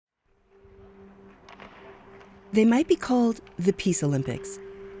They might be called the Peace Olympics,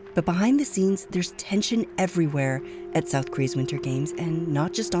 but behind the scenes, there's tension everywhere at South Korea's Winter Games, and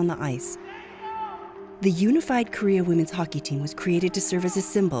not just on the ice. The unified Korea women's hockey team was created to serve as a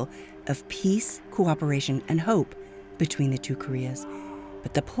symbol of peace, cooperation, and hope between the two Koreas.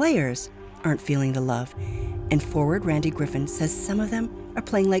 But the players aren't feeling the love, and forward Randy Griffin says some of them are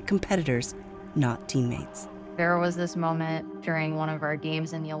playing like competitors, not teammates. There was this moment during one of our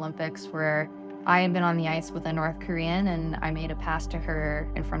games in the Olympics where I had been on the ice with a North Korean and I made a pass to her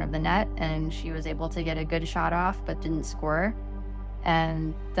in front of the net and she was able to get a good shot off but didn't score.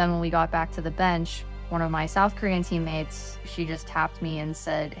 And then when we got back to the bench, one of my South Korean teammates, she just tapped me and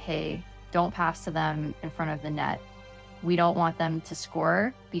said, "Hey, don't pass to them in front of the net. We don't want them to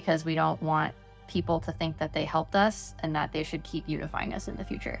score because we don't want people to think that they helped us and that they should keep unifying us in the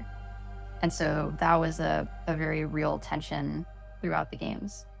future." And so that was a very real tension throughout the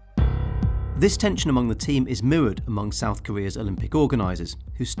games. This tension among the team is mirrored among South Korea's Olympic organisers,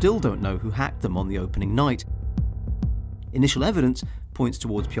 who still don't know who hacked them on the opening night. Initial evidence points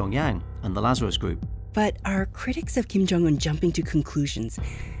towards PyongYang and the Lazarus Group. But are critics of Kim Jong-un jumping to conclusions?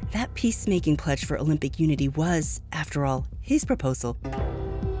 That peacemaking pledge for Olympic unity was, after all, his proposal.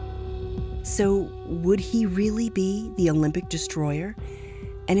 So would he really be the Olympic destroyer?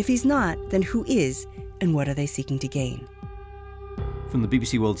 And if he's not, then who is, and what are they seeking to gain? From the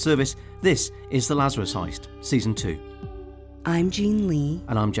BBC World Service, this is The Lazarus Heist, Season 2. I'm Jean Lee.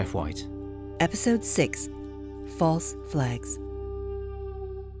 And I'm Jeff White. Episode 6, False Flags.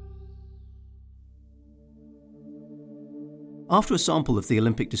 After a sample of the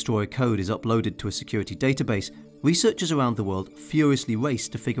Olympic destroyer code is uploaded to a security database, researchers around the world furiously race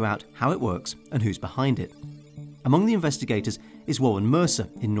to figure out how it works and who's behind it. Among the investigators is Warren Mercer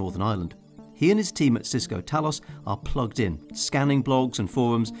in Northern Ireland. He and his team at Cisco Talos are plugged in, scanning blogs and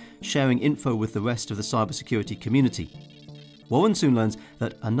forums, sharing info with the rest of the cybersecurity community. Warren soon learns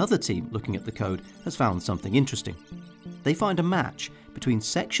that another team looking at the code has found something interesting. They find a match between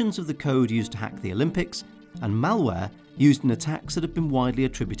sections of the code used to hack the Olympics and malware used in attacks that have been widely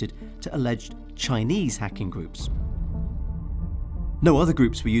attributed to alleged Chinese hacking groups. No other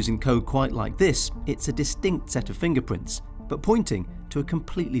groups were using code quite like this. It's a distinct set of fingerprints, but pointing to a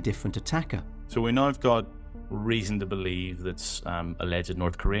completely different attacker. So we now have got reason to believe that's alleged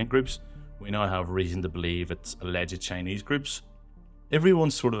North Korean groups. We now have reason to believe it's alleged Chinese groups.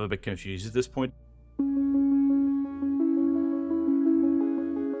 Everyone's sort of a bit confused at this point.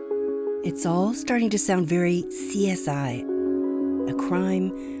 It's all starting to sound very CSI. A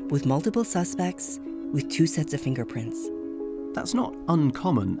crime with multiple suspects with two sets of fingerprints. That's not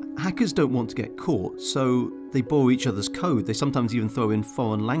uncommon. Hackers don't want to get caught, so they borrow each other's code. They sometimes even throw in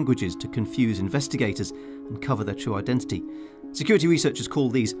foreign languages to confuse investigators and cover their true identity. Security researchers call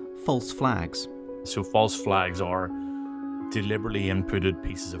these false flags. So false flags are deliberately inputted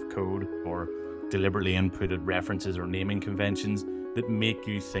pieces of code or deliberately inputted references or naming conventions that make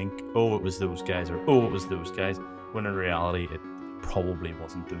you think, oh, it was those guys, or oh, it was those guys, when in reality it probably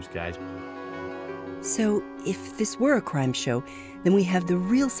wasn't those guys. So if this were a crime show, then we have the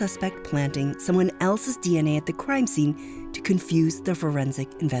real suspect planting someone else's DNA at the crime scene to confuse the forensic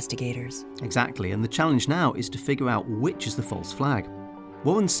investigators. Exactly, and the challenge now is to figure out which is the false flag.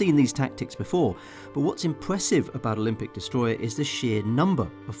 Warren's seen these tactics before, but what's impressive about Olympic Destroyer is the sheer number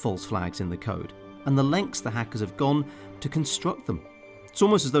of false flags in the code, and the lengths the hackers have gone to construct them. It's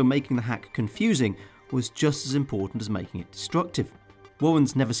almost as though making the hack confusing was just as important as making it destructive.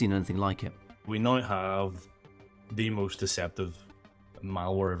 Warren's never seen anything like it. We now have the most deceptive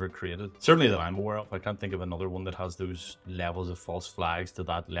malware ever created. Certainly that I'm aware of. I can't think of another one that has those levels of false flags to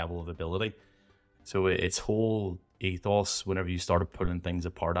that level of ability. So its whole ethos, whenever you started pulling things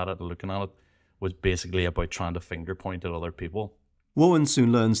apart at it and looking at it, was basically about trying to finger point at other people. Warren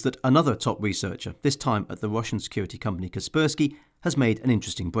soon learns that another top researcher, this time at the Russian security company Kaspersky, has made an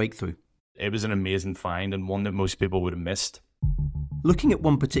interesting breakthrough. It was an amazing find and one that most people would have missed. Looking at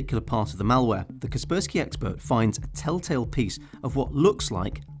one particular part of the malware, the Kaspersky expert finds a telltale piece of what looks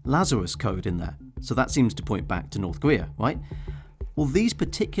like Lazarus code in there. So that seems to point back to North Korea, right? Well, these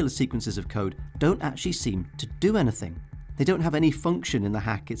particular sequences of code don't actually seem to do anything. They don't have any function in the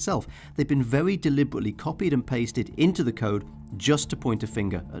hack itself. They've been very deliberately copied and pasted into the code just to point a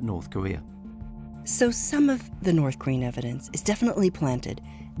finger at North Korea. So some of the North Korean evidence is definitely planted,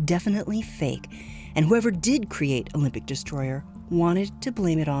 definitely fake, and whoever did create Olympic Destroyer wanted to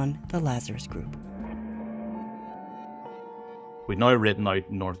blame it on the Lazarus Group. We've now written out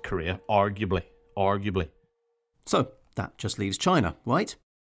North Korea, arguably. So that just leaves China, right?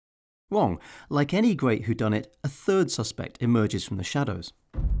 Wrong. Like any great whodunit, a third suspect emerges from the shadows.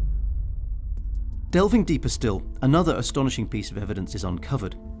 Delving deeper still, another astonishing piece of evidence is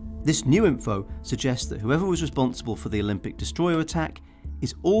uncovered. This new info suggests that whoever was responsible for the Olympic destroyer attack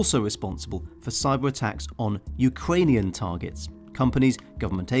is also responsible for cyber attacks on Ukrainian targets, companies,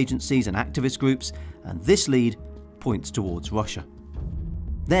 government agencies and activist groups, and this lead points towards Russia.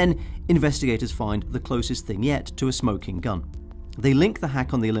 Then, investigators find the closest thing yet to a smoking gun. They link the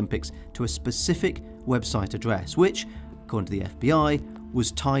hack on the Olympics to a specific website address, which, according to the FBI,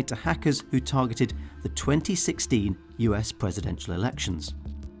 was tied to hackers who targeted the 2016 US presidential elections.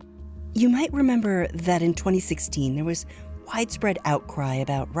 You might remember that in 2016 there was widespread outcry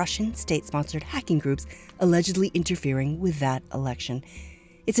about Russian state-sponsored hacking groups allegedly interfering with that election.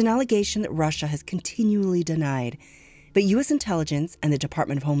 It's an allegation that Russia has continually denied, but US intelligence and the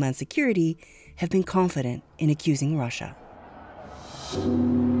Department of Homeland Security have been confident in accusing Russia.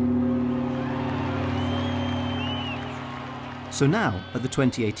 So now, at the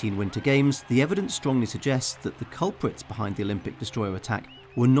 2018 Winter Games, the evidence strongly suggests that the culprits behind the Olympic destroyer attack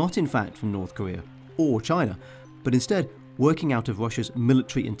were not in fact from North Korea or China, but instead working out of Russia's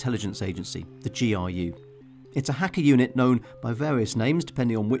military intelligence agency, the GRU. It's a hacker unit known by various names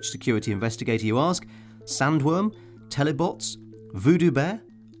depending on which security investigator you ask: Sandworm, Telebots, Voodoo Bear,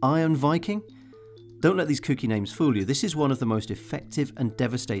 Iron Viking. Don't let these kooky names fool you. This is one of the most effective and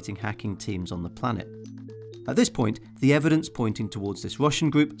devastating hacking teams on the planet. At this point, the evidence pointing towards this Russian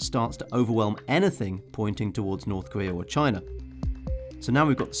group starts to overwhelm anything pointing towards North Korea or China. So now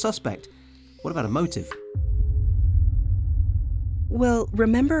we've got the suspect. What about a motive? Well,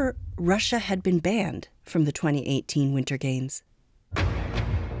 remember, Russia had been banned from the 2018 Winter Games.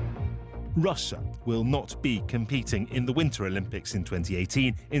 Russia will not be competing in the Winter Olympics in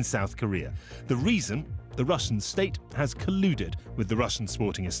 2018 in South Korea. The reason? The Russian state has colluded with the Russian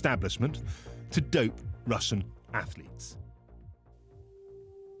sporting establishment to dope Russian athletes.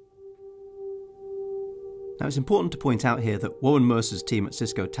 Now, it's important to point out here that Warren Mercer's team at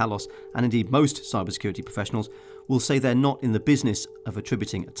Cisco Talos, and indeed most cybersecurity professionals, will say they're not in the business of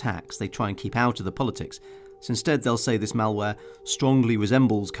attributing attacks. They try and keep out of the politics. So instead, they'll say this malware strongly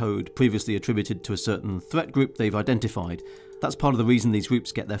resembles code previously attributed to a certain threat group they've identified. That's part of the reason these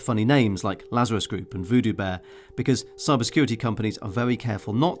groups get their funny names like Lazarus Group and Voodoo Bear, because cybersecurity companies are very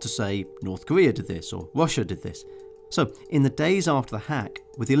careful not to say North Korea did this or Russia did this. So, in the days after the hack,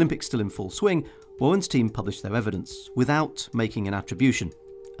 with the Olympics still in full swing, Warren's team published their evidence without making an attribution.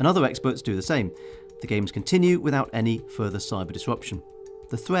 And other experts do the same. The games continue without any further cyber disruption.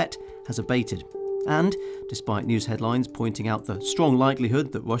 The threat has abated. And, despite news headlines pointing out the strong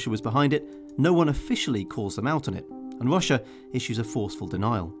likelihood that Russia was behind it, no one officially calls them out on it, and Russia issues a forceful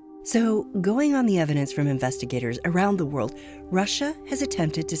denial. So, going on the evidence from investigators around the world, Russia has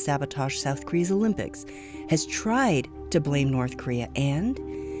attempted to sabotage South Korea's Olympics, has tried to blame North Korea, and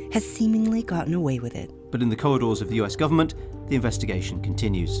has seemingly gotten away with it. But in the corridors of the US government, the investigation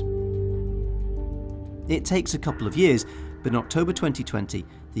continues. It takes a couple of years, but in October 2020,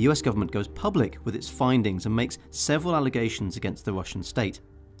 the US government goes public with its findings and makes several allegations against the Russian state.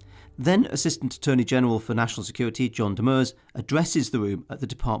 Then Assistant Attorney General for National Security John Demers addresses the room at the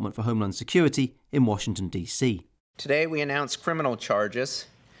Department for Homeland Security in Washington, D.C. Today we announce criminal charges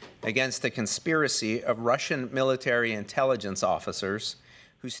against the conspiracy of Russian military intelligence officers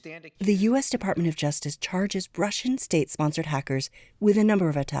who stand accused. The U.S. Department of Justice charges Russian state-sponsored hackers with a number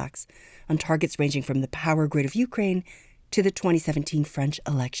of attacks on targets ranging from the power grid of Ukraine to the 2017 French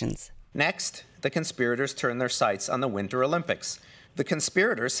elections. Next, the conspirators turn their sights on the Winter Olympics. The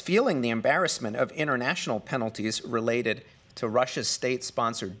conspirators, feeling the embarrassment of international penalties related to Russia's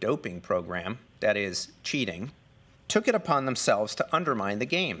state-sponsored doping program, that is, cheating, took it upon themselves to undermine the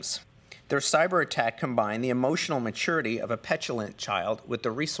games. Their cyber attack combined the emotional maturity of a petulant child with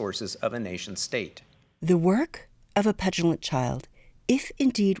the resources of a nation-state. The work of a petulant child, if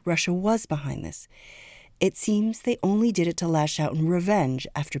indeed Russia was behind this. It seems they only did it to lash out in revenge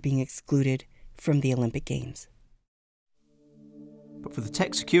after being excluded from the Olympic Games. But for the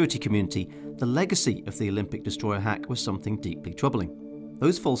tech security community, the legacy of the Olympic destroyer hack was something deeply troubling.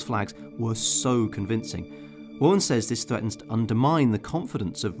 Those false flags were so convincing. Warren says this threatens to undermine the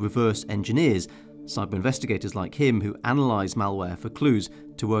confidence of reverse engineers, cyber investigators like him who analyse malware for clues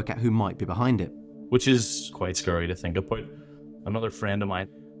to work out who might be behind it. Which is quite scary to think about. Another friend of mine,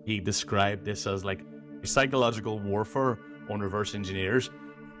 he described this as like psychological warfare on reverse engineers.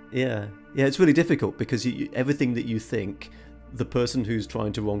 Yeah, it's really difficult because everything that you think, the person who's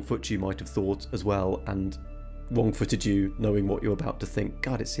trying to wrong-foot you might have thought as well, and wrong-footed you knowing what you're about to think.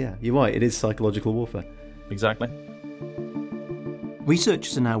 God, you're right, it is psychological warfare. Exactly.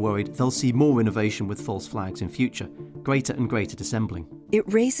 Researchers are now worried they'll see more innovation with false flags in future, greater and greater dissembling.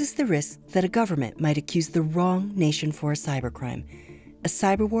 It raises the risk that a government might accuse the wrong nation for a cybercrime. A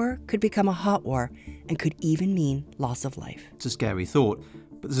cyber war could become a hot war and could even mean loss of life. It's a scary thought,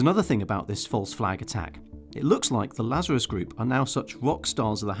 but there's another thing about this false flag attack. It looks like the Lazarus Group are now such rock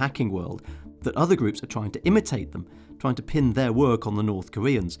stars of the hacking world that other groups are trying to imitate them, trying to pin their work on the North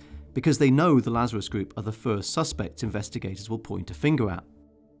Koreans, because they know the Lazarus Group are the first suspects investigators will point a finger at.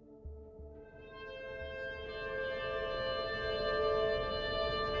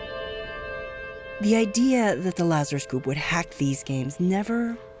 The idea that the Lazarus Group would hack these games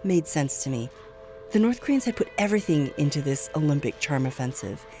never made sense to me. The North Koreans had put everything into this Olympic charm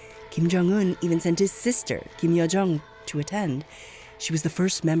offensive. Kim Jong-un even sent his sister, Kim Yo-jong, to attend. She was the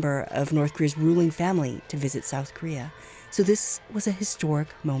first member of North Korea's ruling family to visit South Korea. So this was a historic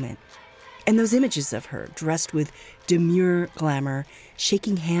moment. And those images of her, dressed with demure glamour,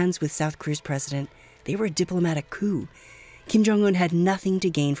 shaking hands with South Korea's president, they were a diplomatic coup. Kim Jong-un had nothing to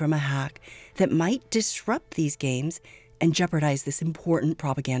gain from a hack that might disrupt these games and jeopardize this important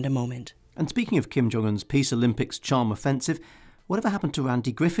propaganda moment. And speaking of Kim Jong-un's Peace Olympics charm offensive, whatever happened to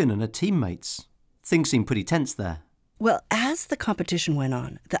Randy Griffin and her teammates? Things seem pretty tense there. Well, as the competition went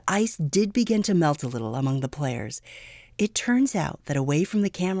on, the ice did begin to melt a little among the players. It turns out that away from the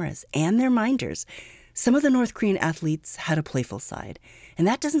cameras and their minders, some of the North Korean athletes had a playful side. And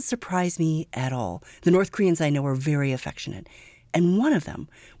that doesn't surprise me at all. The North Koreans I know are very affectionate. And one of them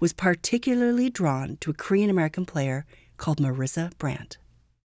was particularly drawn to a Korean-American player called Marissa Brandt.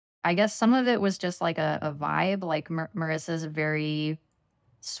 I guess some of it was just like a vibe. Like Marissa's a very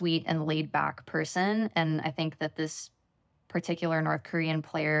sweet and laid-back person. And I think that this particular North Korean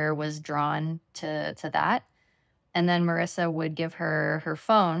player was drawn to that. And then Marissa would give her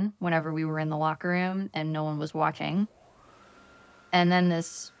phone whenever we were in the locker room and no one was watching. And then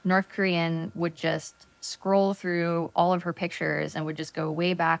this North Korean would just scroll through all of her pictures and would just go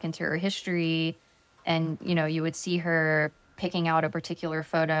way back into her history. And, you know, you would see her picking out a particular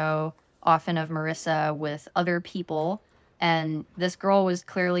photo, often of Marissa with other people. And this girl was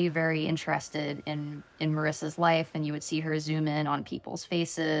clearly very interested in Marissa's life. And you would see her zoom in on people's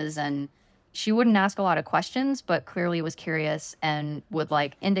faces. And she wouldn't ask a lot of questions, but clearly was curious and would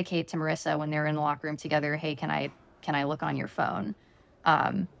like indicate to Marissa when they were in the locker room together, hey, can I look on your phone?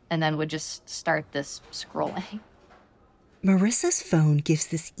 And then would just start this scrolling. Marissa's phone gives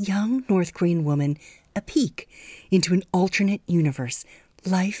this young North Korean woman a peek into an alternate universe,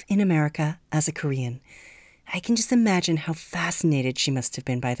 life in America as a Korean. I can just imagine how fascinated she must have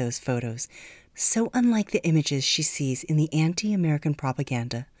been by those photos, so unlike the images she sees in the anti-American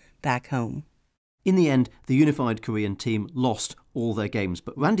propaganda back home. In the end, the unified Korean team lost all their games,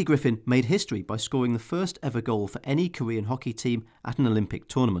 but Randy Griffin made history by scoring the first ever goal for any Korean hockey team at an Olympic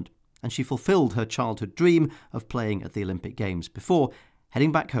tournament, and she fulfilled her childhood dream of playing at the Olympic Games before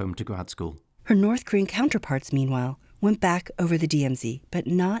heading back home to grad school. Her North Korean counterparts, meanwhile, went back over the DMZ, but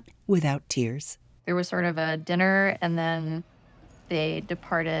not without tears. There was sort of a dinner, and then they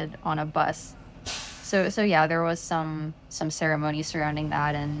departed on a bus. So yeah, there was some ceremony surrounding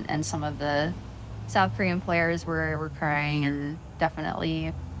that, and some of the South Korean players were crying and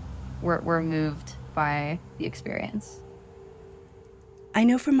definitely were moved by the experience. I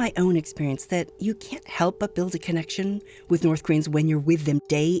know from my own experience that you can't help but build a connection with North Koreans when you're with them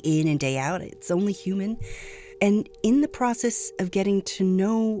day in and day out. It's only human. And in the process of getting to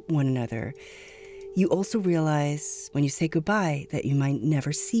know one another, you also realize when you say goodbye that you might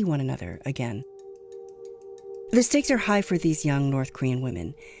never see one another again. The stakes are high for these young North Korean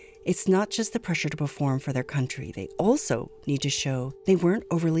women. It's not just the pressure to perform for their country. They also need to show they weren't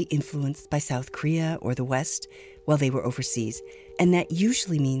overly influenced by South Korea or the West while they were overseas. And that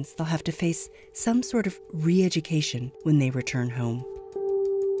usually means they'll have to face some sort of re-education when they return home.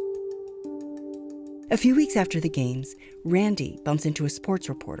 A few weeks after the games, Randy bumps into a sports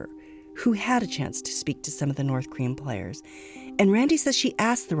reporter who had a chance to speak to some of the North Korean players. And Randy says she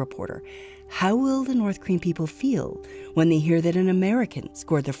asked the reporter, how will the North Korean people feel when they hear that an American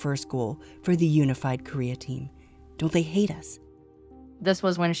scored the first goal for the unified Korea team? Don't they hate us? This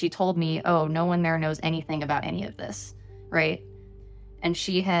was when she told me, oh, no one there knows anything about any of this, right? And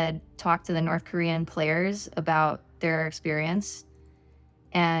she had talked to the North Korean players about their experience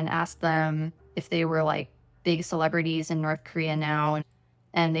and asked them if they were like big celebrities in North Korea now.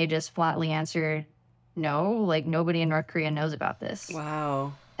 And they just flatly answered, no, like nobody in North Korea knows about this.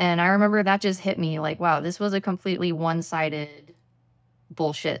 Wow. And I remember that just hit me like, wow, this was a completely one-sided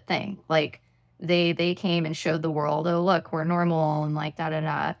bullshit thing. Like they came and showed the world, oh, look, we're normal and like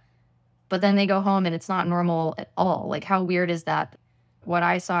da-da-da. But then they go home and it's not normal at all. Like how weird is that? What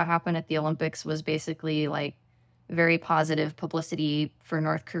I saw happen at the Olympics was basically like very positive publicity for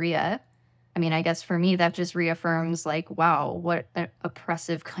North Korea. I mean, I guess for me, that just reaffirms like, wow, what an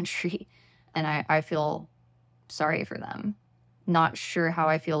oppressive country. And I feel sorry for them. Not sure how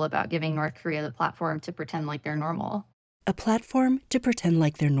I feel about giving North Korea the platform to pretend like they're normal. A platform to pretend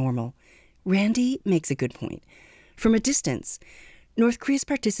like they're normal. Randy makes a good point. From a distance, North Korea's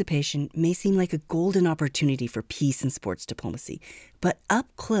participation may seem like a golden opportunity for peace and sports diplomacy, but up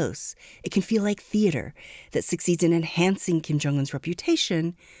close, it can feel like theater that succeeds in enhancing Kim Jong-un's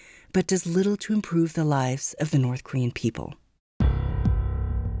reputation, but does little to improve the lives of the North Korean people.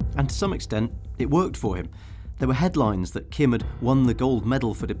 And to some extent, it worked for him. There were headlines that Kim had won the gold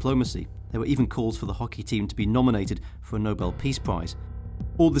medal for diplomacy. There were even calls for the hockey team to be nominated for a Nobel Peace Prize.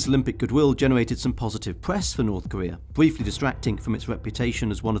 All this Olympic goodwill generated some positive press for North Korea, briefly distracting from its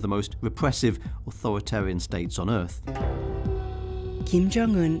reputation as one of the most repressive, authoritarian states on Earth. Kim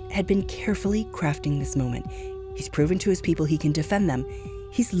Jong-un had been carefully crafting this moment. He's proven to his people he can defend them.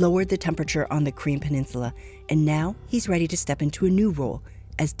 He's lowered the temperature on the Korean peninsula, and now he's ready to step into a new role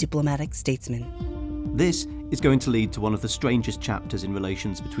as diplomatic statesman. This is going to lead to one of the strangest chapters in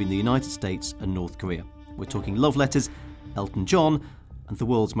relations between the United States and North Korea. We're talking love letters, Elton John, and the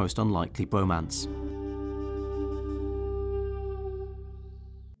world's most unlikely bromance.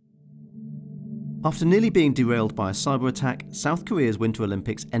 After nearly being derailed by a cyber attack, South Korea's Winter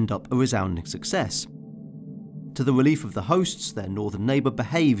Olympics end up a resounding success. To the relief of the hosts, their northern neighbour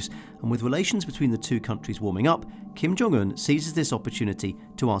behaves, and with relations between the two countries warming up, Kim Jong-un seizes this opportunity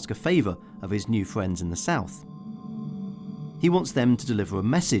to ask a favour of his new friends in the south. He wants them to deliver a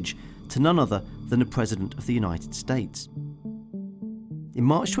message to none other than the President of the United States. In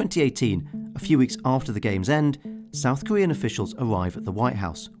March 2018, a few weeks after the game's end, South Korean officials arrive at the White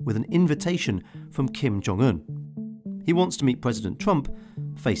House with an invitation from Kim Jong-un. He wants to meet President Trump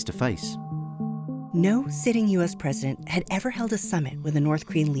face to face. No sitting U.S. president had ever held a summit with a North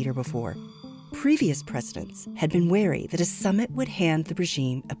Korean leader before. Previous presidents had been wary that a summit would hand the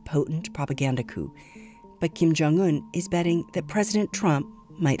regime a potent propaganda coup. But Kim Jong-un is betting that President Trump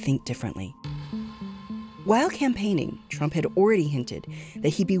might think differently. While campaigning, Trump had already hinted that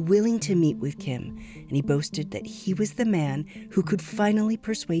he'd be willing to meet with Kim, and he boasted that he was the man who could finally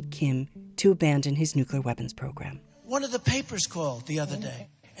persuade Kim to abandon his nuclear weapons program. One of the papers called the other day,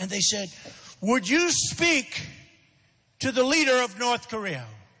 and they said, "Would you speak to the leader of North Korea?"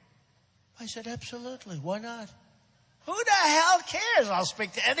 I said, "Absolutely, why not? Who the hell cares? I'll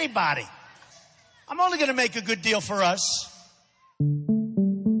speak to anybody. I'm only going to make a good deal for us."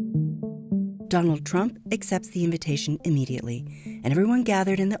 Donald Trump accepts the invitation immediately, and everyone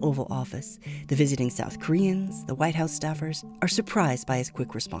gathered in the Oval Office, the visiting South Koreans, the White House staffers, are surprised by his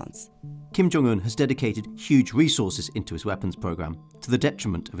quick response. Kim Jong-un has dedicated huge resources into his weapons program, to the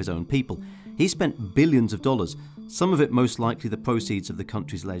detriment of his own people. He's spent billions of dollars, some of it most likely the proceeds of the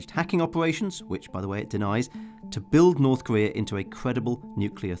country's alleged hacking operations, which, by the way, it denies, to build North Korea into a credible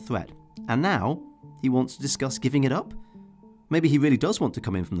nuclear threat. And now, he wants to discuss giving it up? Maybe he really does want to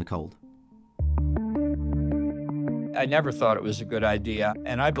come in from the cold. I never thought it was a good idea,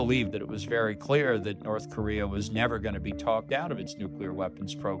 and I believe that it was very clear that North Korea was never going to be talked out of its nuclear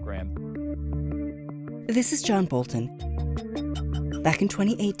weapons program. This is John Bolton. Back in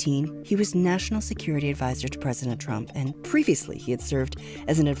 2018, he was National Security Advisor to President Trump, and previously he had served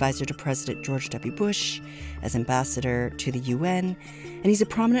as an advisor to President George W. Bush, as ambassador to the UN, and he's a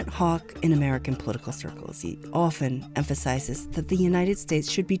prominent hawk in American political circles. He often emphasizes that the United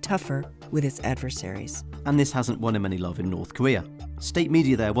States should be tougher with its adversaries. And this hasn't won him any love in North Korea. State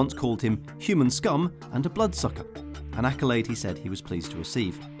media there once called him human scum and a bloodsucker, an accolade he said he was pleased to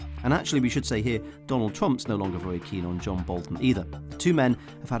receive. And actually, we should say here, Donald Trump's no longer very keen on John Bolton either. The two men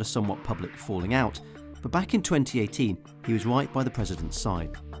have had a somewhat public falling out. But back in 2018, he was right by the president's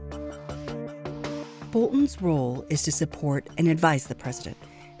side. Bolton's role is to support and advise the president.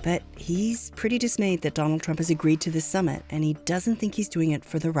 But he's pretty dismayed that Donald Trump has agreed to this summit, and he doesn't think he's doing it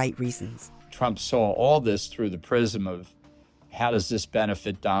for the right reasons. Trump saw all this through the prism of how does this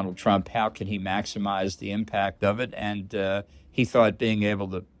benefit Donald Trump? How can he maximize the impact of it? And he thought being able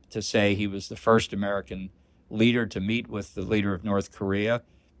to say he was the first American leader to meet with the leader of North Korea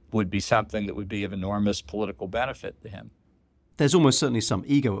would be something that would be of enormous political benefit to him. There's almost certainly some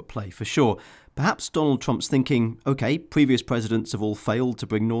ego at play, for sure. Perhaps Donald Trump's thinking, OK, previous presidents have all failed to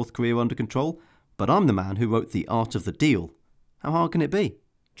bring North Korea under control, but I'm the man who wrote the art of the deal. How hard can it be?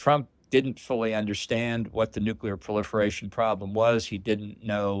 Trump didn't fully understand what the nuclear proliferation problem was. He didn't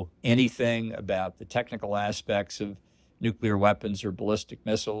know anything about the technical aspects of nuclear weapons or ballistic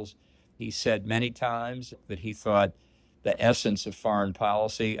missiles. He said many times that he thought the essence of foreign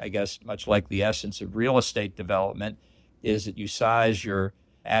policy, I guess much like the essence of real estate development, is that you size your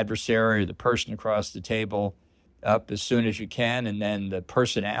adversary or the person across the table up as soon as you can, and then the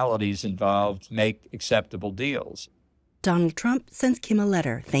personalities involved make acceptable deals. Donald Trump sends Kim a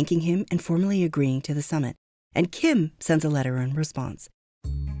letter thanking him and formally agreeing to the summit, and Kim sends a letter in response.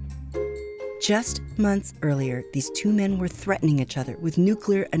 Just months earlier, these two men were threatening each other with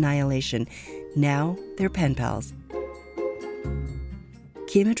nuclear annihilation. Now they're pen pals.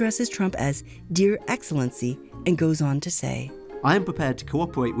 Kim addresses Trump as Dear Excellency and goes on to say, I am prepared to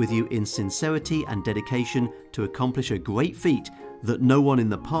cooperate with you in sincerity and dedication to accomplish a great feat that no one in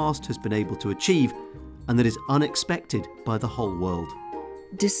the past has been able to achieve and that is unexpected by the whole world.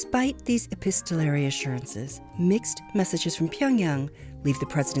 Despite these epistolary assurances, mixed messages from Pyongyang leave the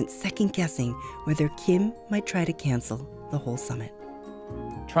president second-guessing whether Kim might try to cancel the whole summit.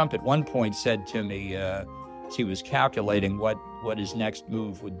 Trump at one point said to me, as he was calculating what his next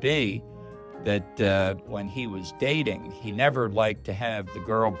move would be, that when he was dating, he never liked to have the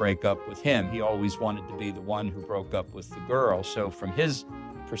girl break up with him. He always wanted to be the one who broke up with the girl. So from his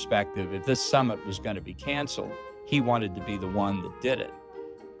perspective, if this summit was going to be canceled, he wanted to be the one that did it,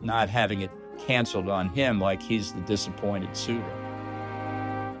 not having it canceled on him like he's the disappointed suitor.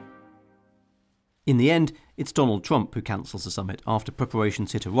 In the end, it's Donald Trump who cancels the summit after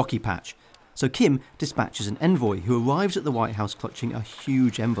preparations hit a rocky patch. So Kim dispatches an envoy who arrives at the White House clutching a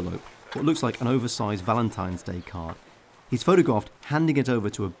huge envelope, what looks like an oversized Valentine's Day card. He's photographed handing it over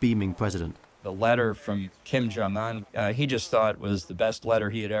to a beaming president. The letter from Kim Jong-un, he just thought was the best letter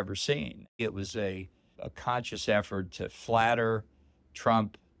he had ever seen. It was a conscious effort to flatter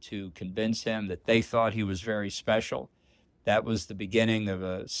Trump, to convince him that they thought he was very special. That was the beginning of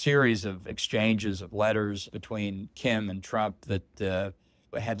a series of exchanges of letters between Kim and Trump that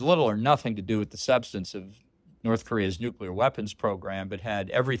had little or nothing to do with the substance of North Korea's nuclear weapons program, but had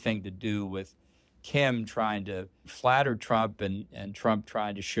everything to do with Kim trying to flatter Trump and Trump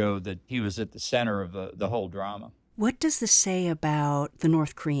trying to show that he was at the center of the whole drama. What does this say about the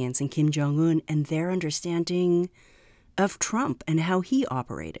North Koreans and Kim Jong-un and their understanding of Trump and how he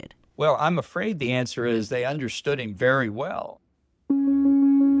operated? Well, I'm afraid the answer is they understood him very well.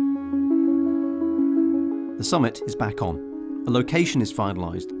 The summit is back on. A location is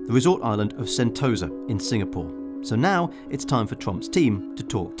finalised, the resort island of Sentosa in Singapore. So now it's time for Trump's team to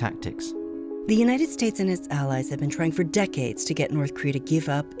talk tactics. The United States and its allies have been trying for decades to get North Korea to give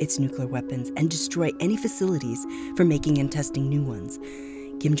up its nuclear weapons and destroy any facilities for making and testing new ones.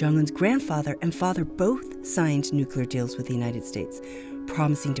 Kim Jong-un's grandfather and father both signed nuclear deals with the United States,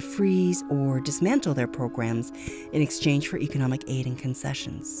 promising to freeze or dismantle their programs in exchange for economic aid and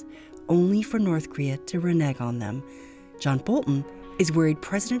concessions, only for North Korea to renege on them. John Bolton is worried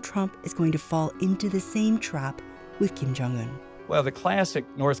President Trump is going to fall into the same trap with Kim Jong-un. Well, the classic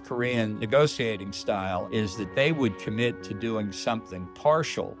North Korean negotiating style is that they would commit to doing something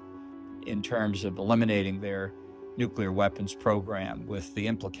partial in terms of eliminating their nuclear weapons program, with the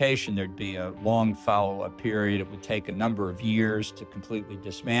implication there'd be a long follow-up period. It would take a number of years to completely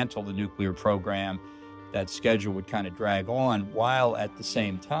dismantle the nuclear program. That schedule would kind of drag on, while at the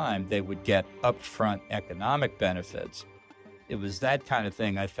same time they would get upfront economic benefits. It was that kind of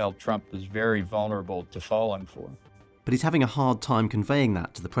thing I felt Trump was very vulnerable to falling for. But he's having a hard time conveying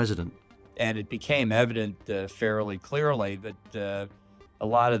that to the president. And it became evident fairly clearly that a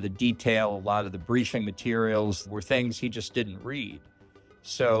lot of the detail, a lot of the briefing materials were things he just didn't read.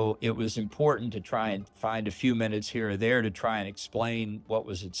 So it was important to try and find a few minutes here or there to try and explain what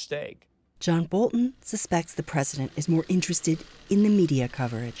was at stake. John Bolton suspects the president is more interested in the media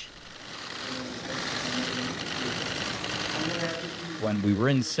coverage. When we were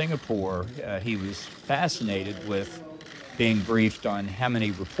in Singapore, he was fascinated with being briefed on how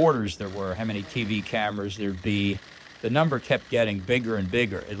many reporters there were, how many TV cameras there'd be. The number kept getting bigger and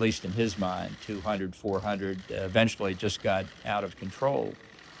bigger, at least in his mind, 200, 400. Eventually it just got out of control.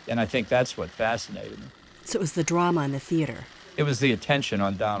 And I think that's what fascinated me. So it was the drama in the theater. It was the attention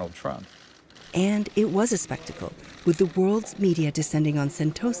on Donald Trump. And it was a spectacle, with the world's media descending on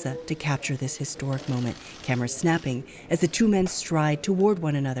Sentosa to capture this historic moment, cameras snapping as the two men stride toward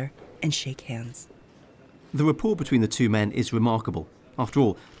one another and shake hands. The rapport between the two men is remarkable. After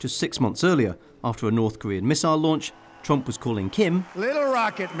all, just 6 months earlier, after a North Korean missile launch, Trump was calling Kim Little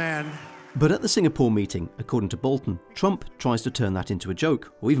Rocket Man. But at the Singapore meeting, according to Bolton, Trump tries to turn that into a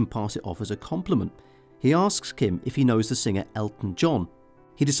joke or even pass it off as a compliment. He asks Kim if he knows the singer Elton John.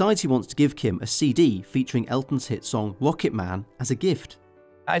 He decides he wants to give Kim a CD featuring Elton's hit song Rocket Man as a gift.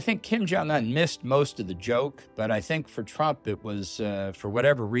 I think Kim Jong-un missed most of the joke, but I think for Trump it was, for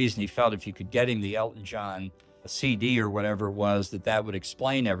whatever reason, he felt if you could get him the Elton John CD or whatever it was, that would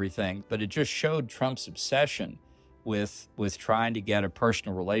explain everything. But it just showed Trump's obsession with trying to get a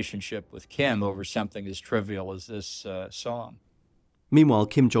personal relationship with Kim over something as trivial as this song. Meanwhile,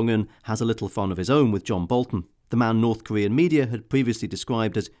 Kim Jong-un has a little fun of his own with John Bolton, the man North Korean media had previously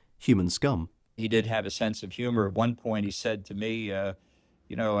described as human scum. He did have a sense of humor. At one point he said to me,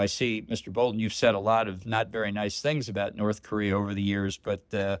 you know, I see, Mr. Bolton, you've said a lot of not very nice things about North Korea over the years, but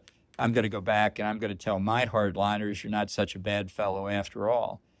I'm going to go back and I'm going to tell my hardliners you're not such a bad fellow after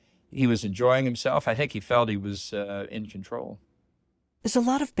all. He was enjoying himself. I think he felt he was in control. There's a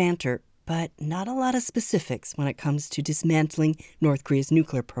lot of banter, but not a lot of specifics when it comes to dismantling North Korea's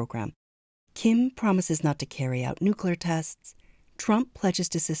nuclear program. Kim promises not to carry out nuclear tests. Trump pledges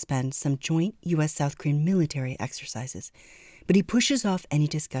to suspend some joint U.S.-South Korean military exercises, but he pushes off any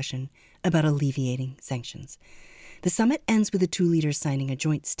discussion about alleviating sanctions. The summit ends with the two leaders signing a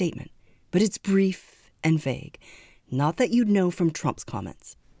joint statement, but it's brief and vague. Not that you'd know from Trump's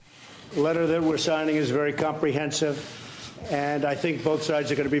comments. The letter that we're signing is very comprehensive, and I think both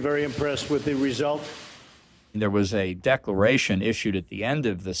sides are going to be very impressed with the result. There was a declaration issued at the end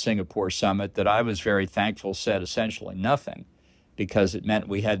of the Singapore summit that I was very thankful said essentially nothing, because it meant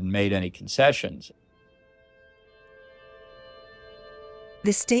we hadn't made any concessions.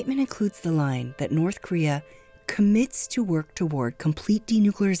 The statement includes the line that North Korea commits to work toward complete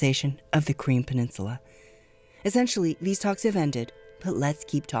denuclearization of the Korean Peninsula. Essentially, these talks have ended, but let's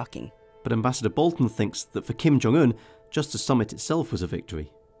keep talking. But Ambassador Bolton thinks that for Kim Jong-un, just the summit itself was a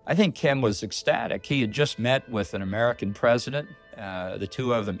victory. I think Kim was ecstatic. He had just met with an American president, the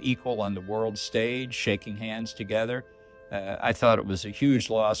two of them equal on the world stage, shaking hands together. I thought it was a huge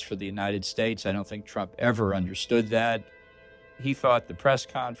loss for the United States. I don't think Trump ever understood that. He thought the press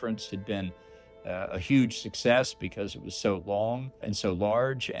conference had been a huge success because it was so long and so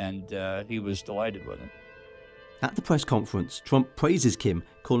large, and he was delighted with it. At the press conference, Trump praises Kim,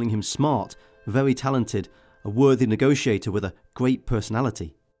 calling him smart, very talented, a worthy negotiator with a great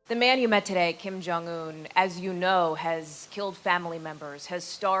personality. The man you met today, Kim Jong-un, as you know, has killed family members, has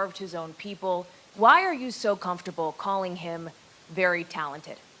starved his own people. Why are you so comfortable calling him very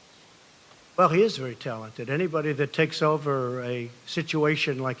talented? Well, he is very talented. Anybody that takes over a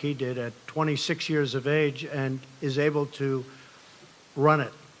situation like he did at 26 years of age and is able to run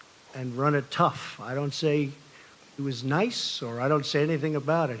it, and run it tough. I don't say he was nice, or I don't say anything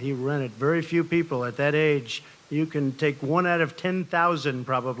about it. He ran it. Very few people at that age, you can take 1 out of 10,000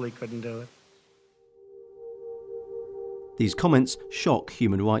 probably couldn't do it. These comments shock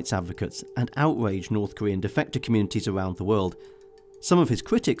human rights advocates and outrage North Korean defector communities around the world. Some of his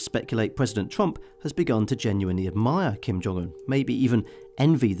critics speculate President Trump has begun to genuinely admire Kim Jong-un, maybe even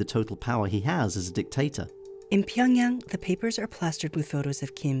envy the total power he has as a dictator. In Pyongyang, the papers are plastered with photos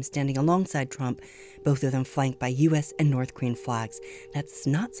of Kim standing alongside Trump, both of them flanked by U.S. and North Korean flags. That's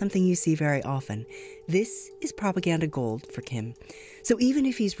not something you see very often. This is propaganda gold for Kim. So even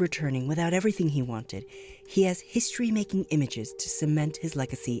if he's returning without everything he wanted, he has history-making images to cement his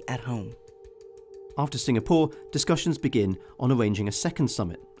legacy at home. After Singapore, discussions begin on arranging a second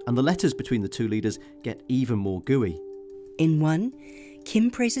summit, and the letters between the two leaders get even more gooey. In one, Kim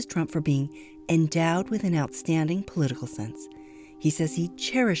praises Trump for being endowed with an outstanding political sense. He says he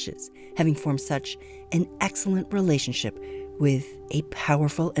cherishes having formed such an excellent relationship with a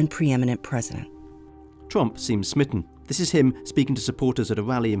powerful and preeminent president. Trump seems smitten. This is him speaking to supporters at a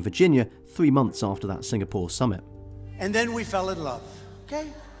rally in Virginia 3 months after that Singapore summit. And then we fell in love, okay?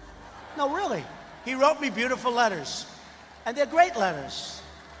 No, really. He wrote me beautiful letters, and they're great letters.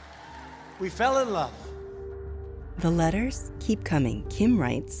 We fell in love. The letters keep coming. Kim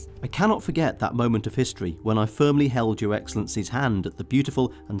writes, I cannot forget that moment of history when I firmly held Your Excellency's hand at the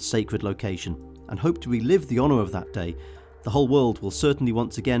beautiful and sacred location, and hope to relive the honour of that day. The whole world will certainly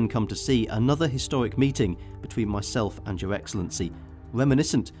once again come to see another historic meeting between myself and Your Excellency,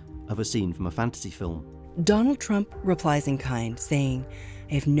 reminiscent of a scene from a fantasy film. Donald Trump replies in kind, saying,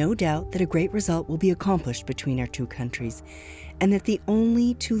 I have no doubt that a great result will be accomplished between our two countries, and that the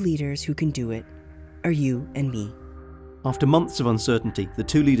only two leaders who can do it are you and me. After months of uncertainty, the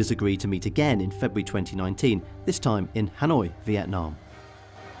two leaders agree to meet again in February 2019, this time in Hanoi, Vietnam.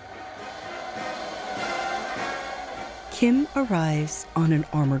 Kim arrives on an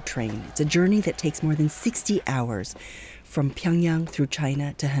armored train. It's a journey that takes more than 60 hours from Pyongyang through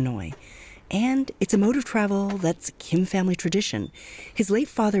China to Hanoi. And it's a mode of travel that's a Kim family tradition. His late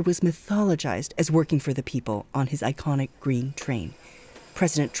father was mythologized as working for the people on his iconic green train.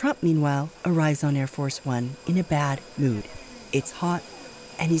 President Trump, meanwhile, arrives on Air Force One in a bad mood. It's hot,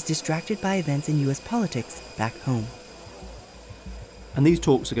 and he's distracted by events in U.S. politics back home. And these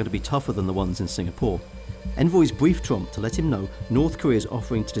talks are going to be tougher than the ones in Singapore. Envoys briefed Trump to let him know North Korea is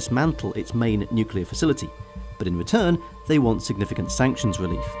offering to dismantle its main nuclear facility, but in return, they want significant sanctions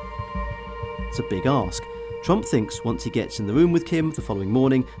relief. It's a big ask. Trump thinks once he gets in the room with Kim the following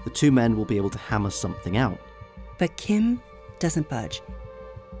morning, the two men will be able to hammer something out. But Kim doesn't budge.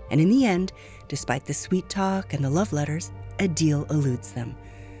 And in the end, despite the sweet talk and the love letters, a deal eludes them.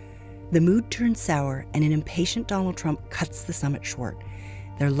 The mood turns sour, and an impatient Donald Trump cuts the summit short.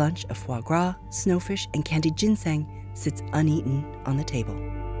 Their lunch of foie gras, snowfish, and candied ginseng sits uneaten on the table.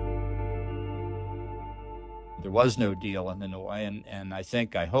 There was no deal in Hanoi, and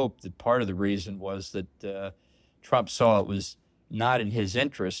I hope that part of the reason was that Trump saw it was not in his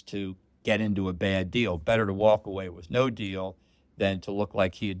interest to get into a bad deal. Better to walk away with no deal than to look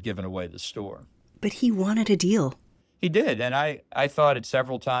like he had given away the store. But he wanted a deal. He did, and I thought it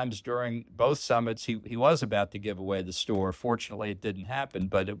several times during both summits he was about to give away the store. Fortunately, it didn't happen,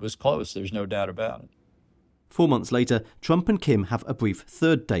 but it was close. There's no doubt about it. 4 months later, Trump and Kim have a brief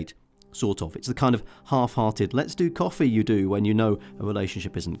third date. Sort of. It's the kind of half-hearted, let's do coffee you do when you know a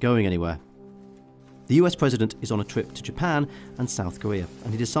relationship isn't going anywhere. The US president is on a trip to Japan and South Korea,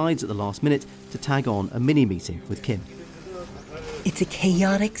 and he decides at the last minute to tag on a mini-meeting with Kim. It's a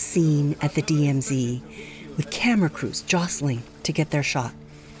chaotic scene at the DMZ, with camera crews jostling to get their shot.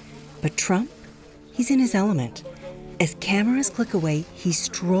 But Trump, he's in his element. As cameras click away, he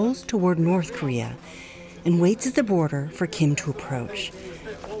strolls toward North Korea and waits at the border for Kim to approach.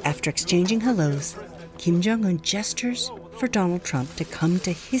 After exchanging hellos, Kim Jong-un gestures for Donald Trump to come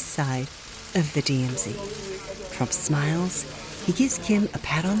to his side of the DMZ. Trump smiles, he gives Kim a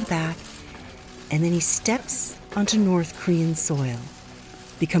pat on the back, and then he steps onto North Korean soil,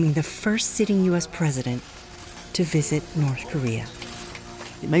 becoming the first sitting US president to visit North Korea.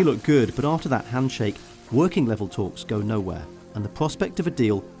 It may look good, but after that handshake, working-level talks go nowhere, and the prospect of a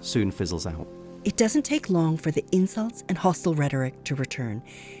deal soon fizzles out. It doesn't take long for the insults and hostile rhetoric to return,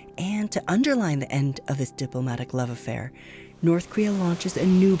 and to underline the end of this diplomatic love affair, North Korea launches a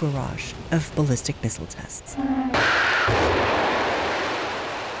new barrage of ballistic missile tests.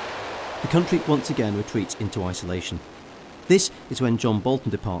 The country once again retreats into isolation. This is when John Bolton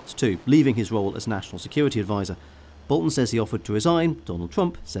departs too, leaving his role as National Security Advisor. Bolton says he offered to resign, Donald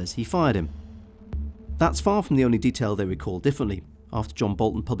Trump says he fired him. That's far from the only detail they recall differently. After John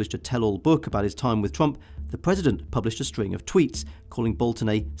Bolton published a tell-all book about his time with Trump, the president published a string of tweets calling Bolton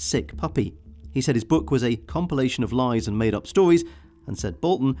a sick puppy. He said his book was a compilation of lies and made-up stories, and said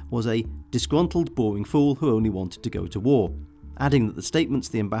Bolton was a disgruntled, boring fool who only wanted to go to war, adding that the statements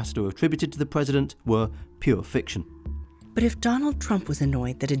the ambassador attributed to the president were pure fiction. But if Donald Trump was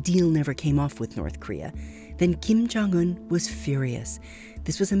annoyed that a deal never came off with North Korea, then Kim Jong-un was furious.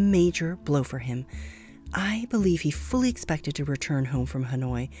 This was a major blow for him. I believe he fully expected to return home from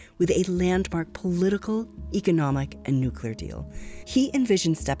Hanoi with a landmark political, economic, and nuclear deal. He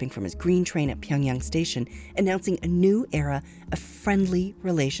envisioned stepping from his green train at PyongYang Station, announcing a new era of friendly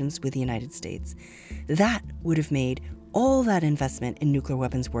relations with the United States. That would have made all that investment in nuclear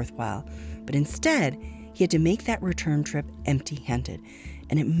weapons worthwhile. But instead, he had to make that return trip empty-handed.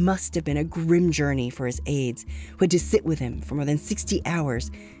 And it must have been a grim journey for his aides, who had to sit with him for more than 60 hours,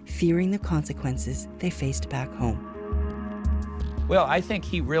 fearing the consequences they faced back home. Well, I think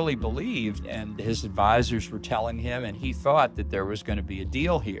he really believed, and his advisors were telling him, and he thought that there was going to be a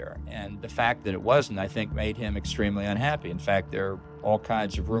deal here. And the fact that it wasn't, I think, made him extremely unhappy. In fact, there are all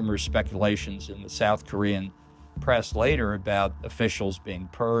kinds of rumors, speculations in the South Korean press later about officials being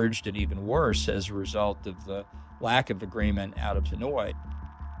purged, and even worse, as a result of the lack of agreement out of Hanoi.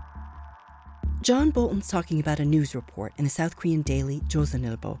 John Bolton's talking about a news report in the South Korean daily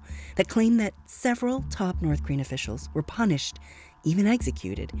Joseonilbo that claimed that several top North Korean officials were punished, even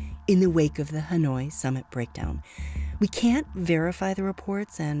executed, in the wake of the Hanoi summit breakdown. We can't verify the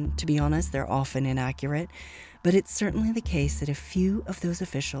reports, and to be honest, they're often inaccurate, but it's certainly the case that a few of those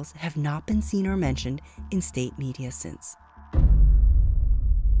officials have not been seen or mentioned in state media since.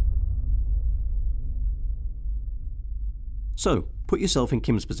 So, put yourself in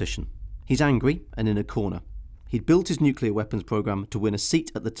Kim's position. He's angry and in a corner. He'd built his nuclear weapons program to win a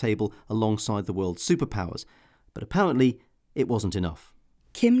seat at the table alongside the world's superpowers, but apparently it wasn't enough.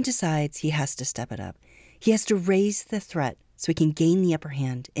 Kim decides he has to step it up. He has to raise the threat so he can gain the upper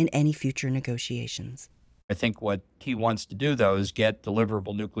hand in any future negotiations. I think what he wants to do, though, is get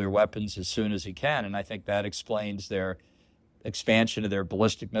deliverable nuclear weapons as soon as he can, and I think that explains their expansion of their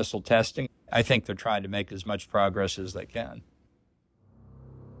ballistic missile testing. I think they're trying to make as much progress as they can.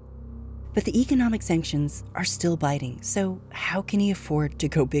 But the economic sanctions are still biting, so how can he afford to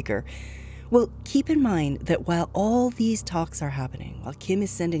go bigger? Well, keep in mind that while all these talks are happening, while Kim is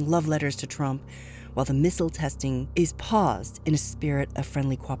sending love letters to Trump, while the missile testing is paused in a spirit of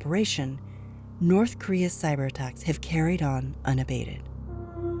friendly cooperation, North Korea's cyber attacks have carried on unabated.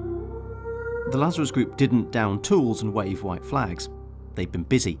 The Lazarus Group didn't down tools and wave white flags. They'd been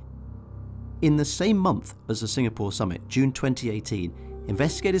busy. In the same month as the Singapore summit, June 2018,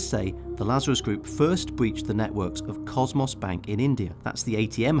 investigators say the Lazarus Group first breached the networks of Cosmos Bank in India. That's the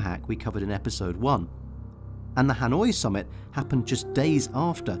ATM hack we covered in episode 1. And the Hanoi summit happened just days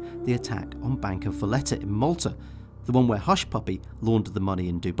after the attack on Bank of Valletta in Malta, the one where Hush Puppy laundered the money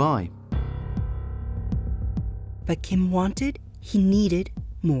in Dubai. But Kim wanted, he needed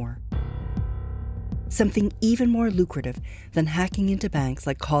more. Something even more lucrative than hacking into banks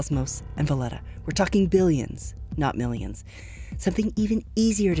like Cosmos and Valletta. We're talking billions, not millions. Something even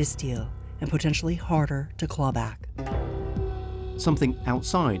easier to steal and potentially harder to claw back. Something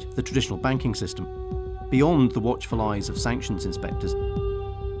outside the traditional banking system, beyond the watchful eyes of sanctions inspectors.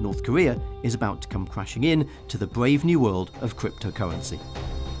 North Korea is about to come crashing in to the brave new world of cryptocurrency.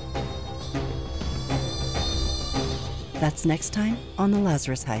 That's next time on the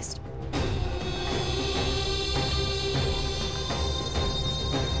Lazarus Heist.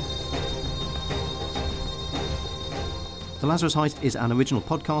 The Lazarus Heist is an original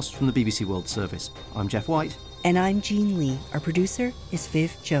podcast from the BBC World Service. I'm Jeff White. And I'm Jean Lee. Our producer is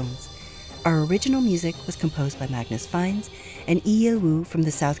Viv Jones. Our original music was composed by Magnus Fines and Lee Il-woo from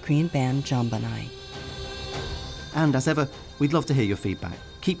the South Korean band Jambanai. And as ever, we'd love to hear your feedback.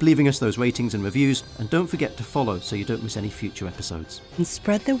 Keep leaving us those ratings and reviews, and don't forget to follow so you don't miss any future episodes. And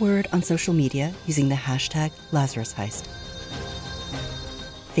spread the word on social media using the hashtag Lazarus Heist.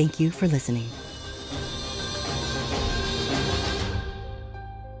 Thank you for listening.